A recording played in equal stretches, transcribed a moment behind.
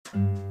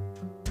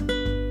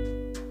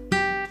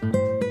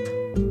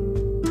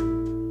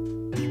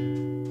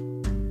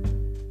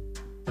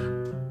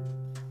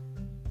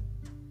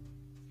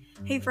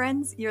Hey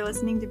friends, you're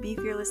listening to Be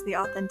Fearless, the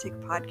Authentic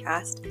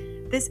podcast.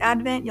 This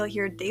Advent, you'll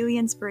hear daily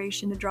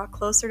inspiration to draw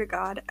closer to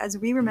God as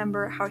we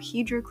remember how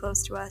He drew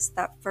close to us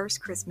that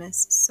first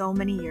Christmas so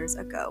many years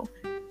ago.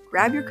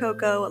 Grab your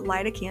cocoa,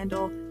 light a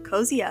candle,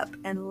 cozy up,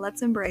 and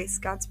let's embrace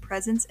God's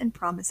presence and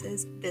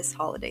promises this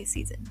holiday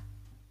season.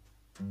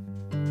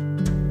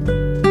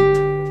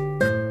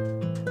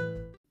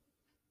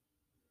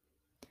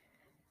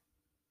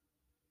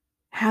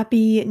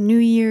 Happy New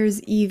Year's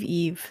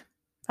Eve.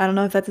 I don't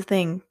know if that's a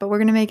thing, but we're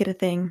going to make it a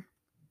thing.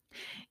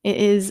 It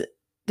is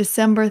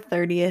December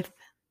 30th.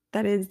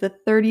 That is the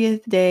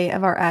 30th day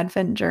of our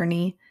Advent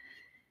journey.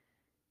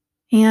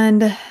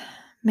 And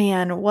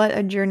man, what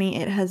a journey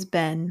it has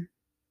been.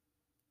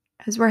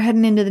 As we're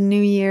heading into the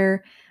new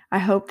year, I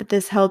hope that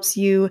this helps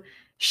you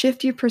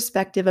shift your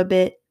perspective a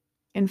bit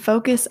and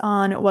focus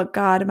on what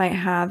God might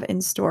have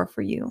in store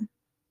for you.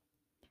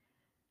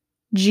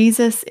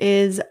 Jesus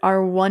is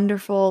our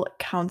wonderful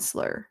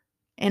counselor.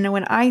 And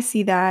when I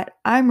see that,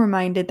 I'm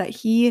reminded that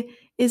He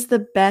is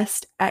the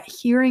best at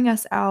hearing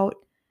us out,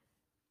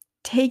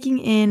 taking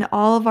in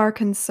all of our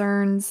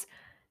concerns,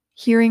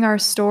 hearing our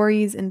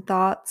stories and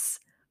thoughts,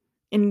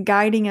 and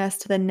guiding us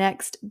to the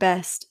next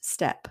best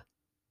step.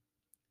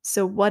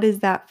 So what is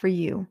that for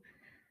you?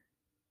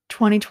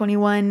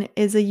 2021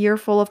 is a year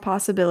full of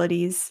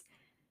possibilities,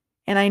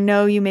 and I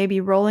know you may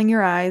be rolling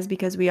your eyes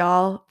because we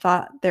all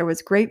thought there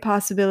was great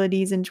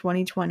possibilities in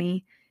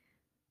 2020,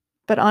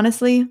 but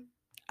honestly,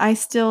 I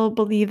still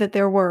believe that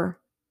there were,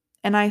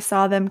 and I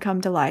saw them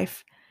come to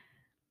life.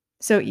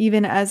 So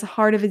even as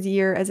hard of a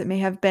year as it may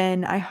have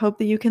been, I hope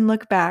that you can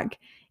look back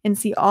and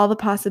see all the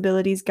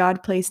possibilities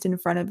God placed in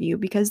front of you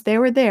because they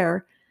were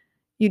there.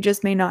 You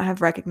just may not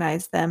have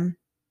recognized them.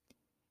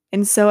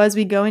 And so as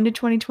we go into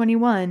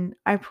 2021,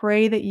 I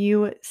pray that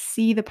you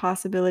see the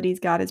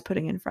possibilities God is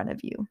putting in front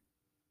of you.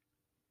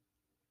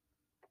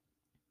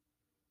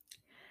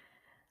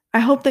 I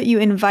hope that you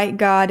invite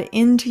God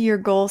into your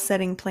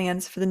goal-setting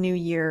plans for the new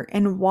year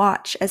and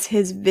watch as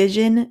His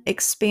vision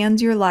expands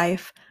your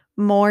life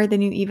more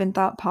than you even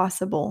thought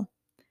possible.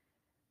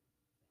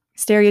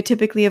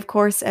 Stereotypically, of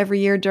course, every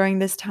year during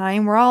this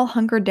time, we're all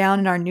hunkered down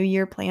in our New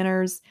Year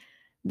planners,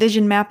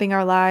 vision mapping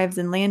our lives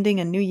and landing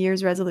a New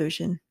Year's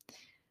resolution.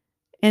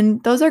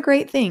 And those are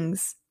great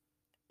things,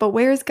 but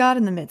where is God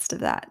in the midst of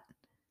that?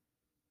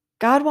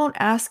 God won't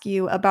ask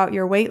you about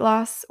your weight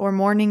loss or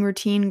morning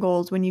routine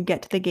goals when you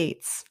get to the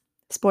gates.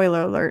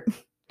 Spoiler alert.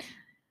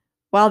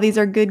 While these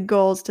are good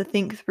goals to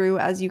think through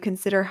as you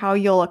consider how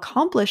you'll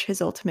accomplish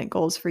His ultimate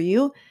goals for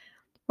you,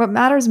 what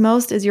matters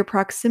most is your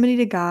proximity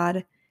to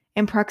God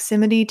and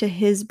proximity to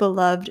His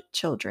beloved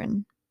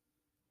children.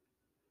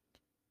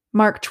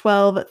 Mark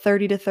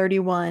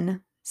 12:30-31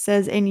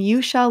 says, "And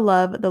you shall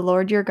love the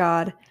Lord your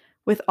God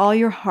with all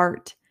your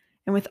heart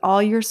and with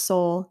all your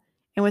soul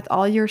and with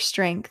all your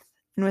strength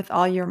and with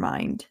all your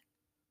mind."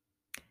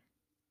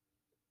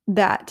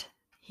 That,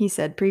 He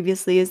said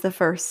previously, is the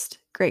first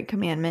great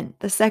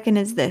commandment. The second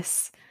is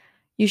this: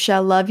 you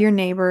shall love your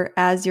neighbor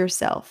as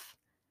yourself.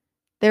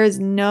 There is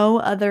no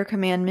other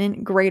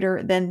commandment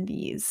greater than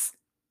these.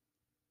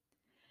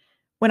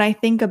 When I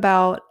think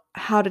about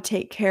how to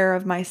take care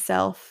of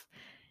myself,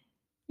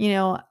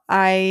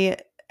 I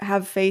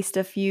have faced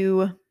a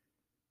few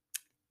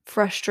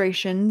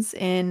frustrations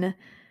in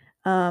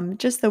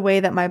just the way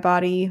that my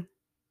body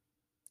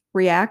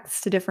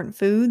reacts to different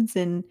foods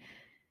and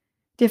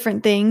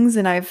different things.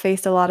 And I've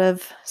faced a lot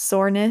of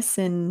soreness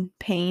and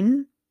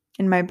pain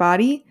in my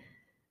body.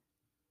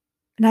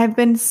 And I've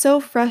been so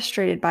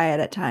frustrated by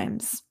it at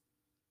times.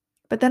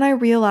 But then I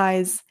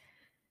realize,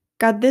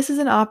 God, this is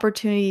an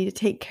opportunity to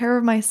take care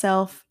of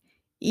myself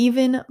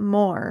even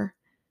more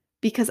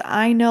because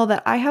I know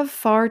that I have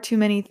far too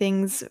many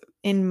things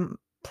in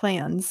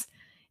plans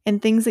and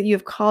things that you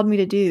have called me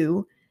to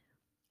do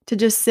to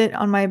just sit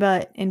on my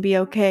butt and be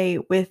okay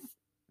with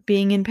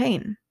being in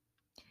pain.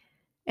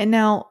 And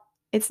now,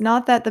 it's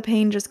not that the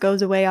pain just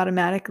goes away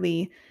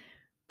automatically,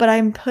 but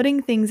I'm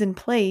putting things in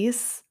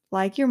place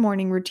like your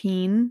morning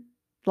routine,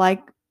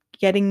 like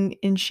getting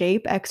in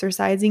shape,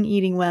 exercising,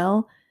 eating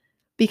well,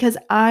 because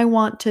I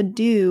want to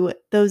do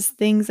those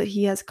things that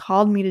He has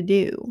called me to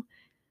do.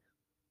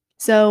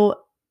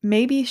 So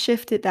maybe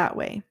shift it that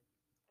way.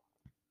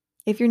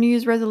 If your New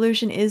Year's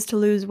resolution is to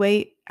lose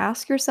weight,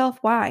 ask yourself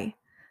why.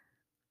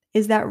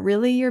 Is that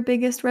really your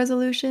biggest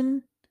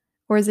resolution,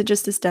 or is it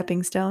just a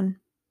stepping stone?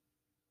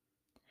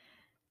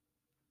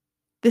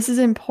 This is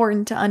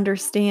important to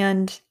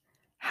understand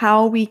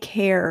how we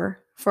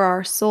care for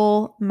our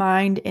soul,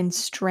 mind, and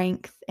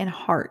strength and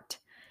heart,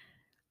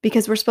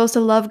 because we're supposed to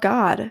love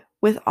God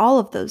with all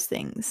of those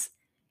things.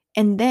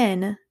 And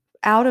then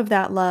out of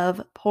that love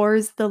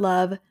pours the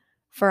love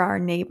for our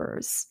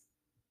neighbors.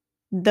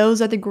 Those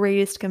are the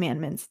greatest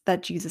commandments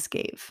that Jesus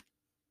gave.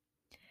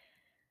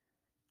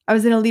 I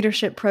was in a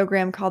leadership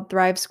program called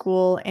Thrive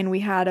School, and we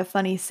had a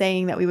funny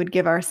saying that we would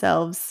give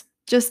ourselves,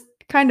 just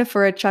kind of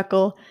for a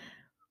chuckle.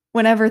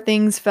 Whenever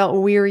things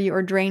felt weary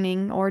or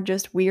draining or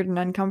just weird and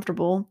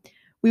uncomfortable,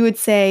 we would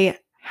say,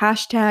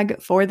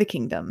 #for the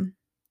kingdom.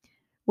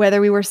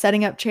 Whether we were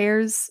setting up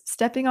chairs,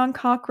 stepping on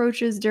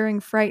cockroaches during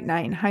Fright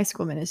Night in high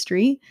school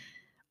ministry,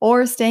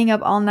 or staying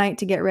up all night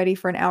to get ready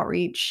for an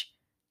outreach,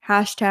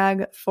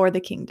 hashtag for the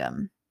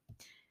kingdom.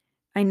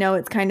 I know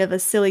it's kind of a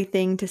silly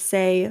thing to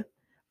say,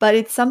 but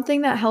it's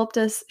something that helped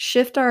us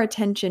shift our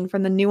attention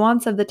from the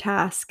nuance of the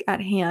task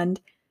at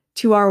hand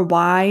to our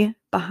why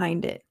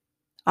behind it.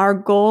 Our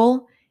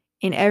goal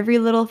in every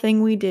little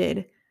thing we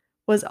did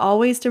was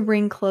always to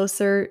bring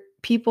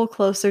people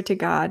closer to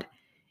God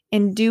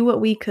and do what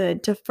we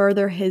could to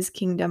further his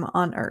kingdom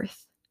on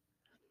earth.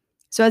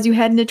 So as you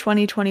head into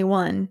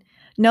 2021,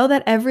 know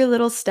that every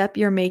little step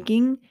you're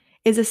making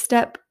is a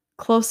step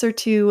closer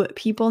to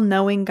people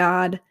knowing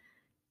God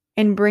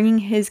and bringing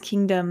his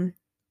kingdom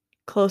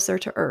closer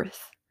to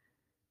earth.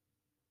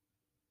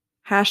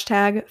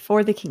 Hashtag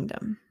for the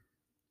kingdom.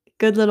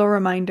 Good little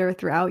reminder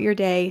throughout your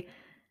day,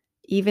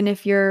 even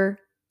if you're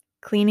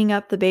cleaning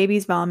up the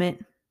baby's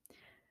vomit,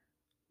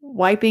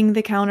 wiping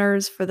the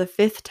counters for the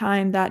 5th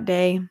time that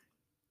day,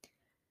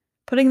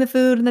 putting the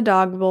food in the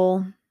dog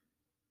bowl,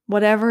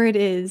 whatever it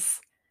is,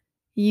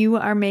 you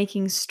are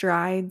making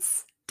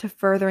strides to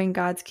furthering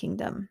God's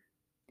kingdom.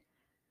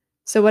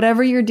 So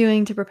whatever you're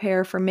doing to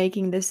prepare for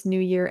making this new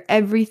year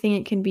everything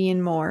it can be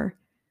and more,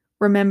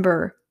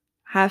 remember,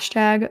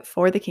 hashtag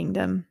for the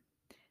kingdom.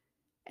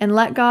 And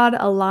let God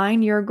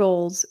align your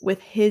goals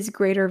with his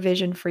greater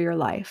vision for your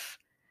life.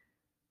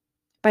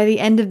 By the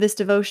end of this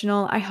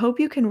devotional, I hope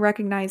you can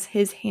recognize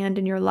his hand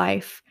in your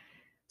life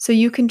so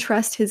you can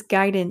trust his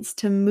guidance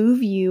to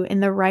move you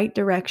in the right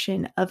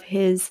direction of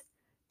his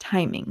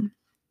timing.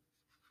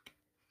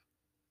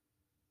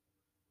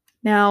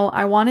 Now,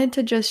 I wanted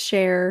to just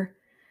share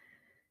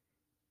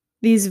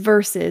these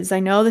verses. I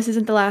know this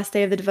isn't the last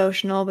day of the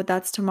devotional, but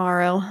that's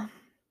tomorrow.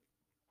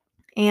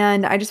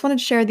 And I just wanted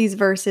to share these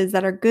verses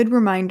that are good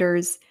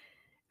reminders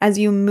as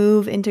you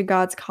move into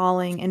God's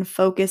calling and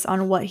focus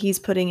on what he's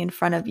putting in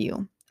front of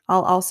you.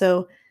 I'll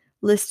also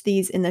list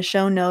these in the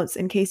show notes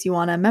in case you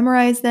want to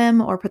memorize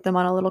them or put them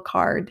on a little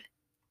card.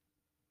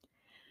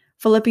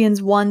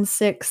 Philippians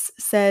 1:6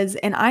 says,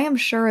 "And I am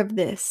sure of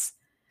this,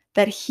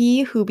 that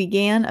he who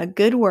began a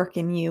good work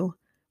in you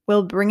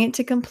will bring it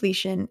to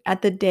completion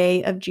at the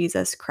day of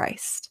Jesus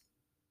Christ."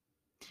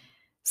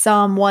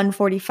 Psalm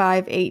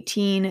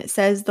 145:18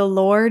 says, "The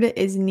Lord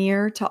is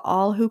near to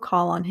all who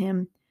call on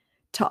him,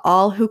 to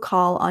all who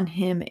call on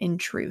him in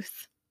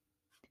truth."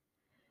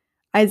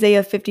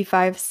 Isaiah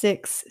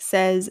 55:6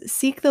 says,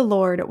 "Seek the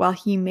Lord while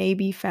he may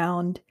be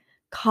found,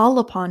 call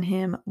upon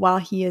him while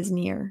he is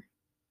near."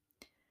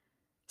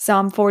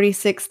 Psalm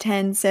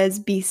 46:10 says,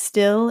 "Be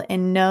still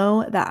and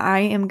know that I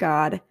am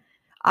God.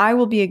 I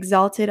will be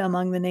exalted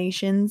among the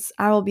nations.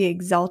 I will be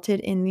exalted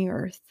in the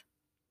earth."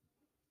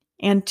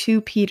 And 2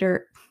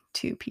 Peter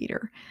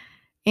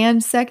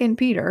and 2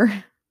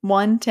 Peter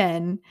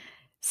 1:10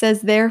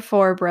 says,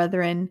 "Therefore,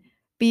 brethren,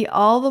 be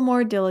all the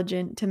more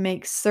diligent to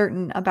make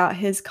certain about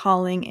his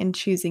calling and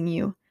choosing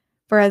you.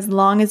 For as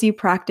long as you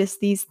practice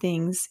these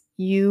things,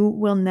 you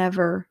will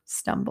never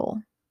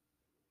stumble."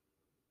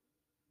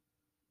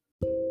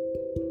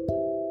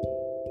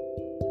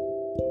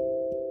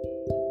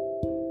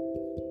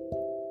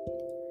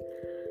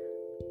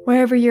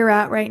 Wherever you're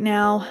at right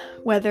now,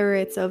 whether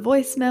it's a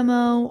voice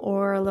memo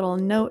or a little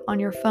note on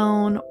your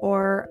phone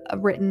or a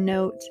written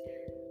note,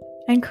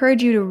 I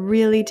encourage you to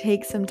really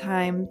take some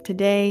time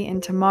today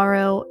and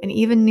tomorrow and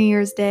even New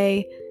Year's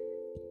Day,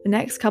 the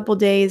next couple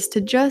days,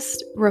 to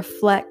just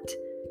reflect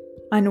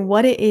on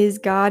what it is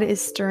God is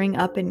stirring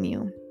up in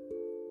you.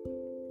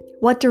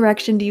 What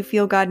direction do you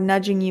feel God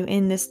nudging you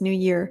in this new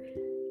year,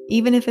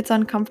 even if it's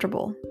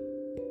uncomfortable?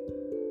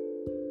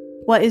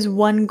 What is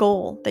one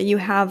goal that you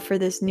have for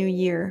this new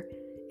year?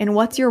 And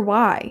what's your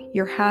why,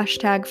 your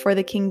hashtag for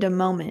the kingdom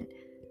moment?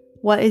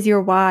 What is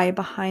your why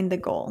behind the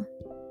goal?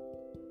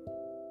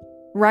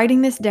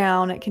 Writing this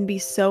down, it can be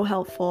so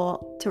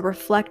helpful to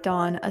reflect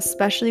on,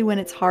 especially when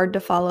it's hard to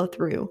follow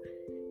through,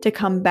 to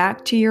come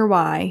back to your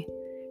why,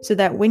 so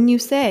that when you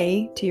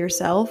say to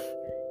yourself,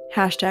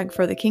 hashtag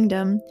for the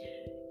kingdom,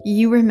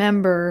 you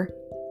remember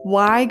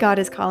why God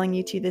is calling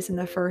you to this in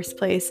the first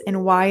place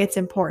and why it's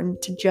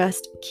important to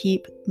just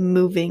keep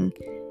moving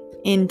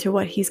into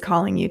what he's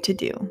calling you to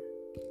do.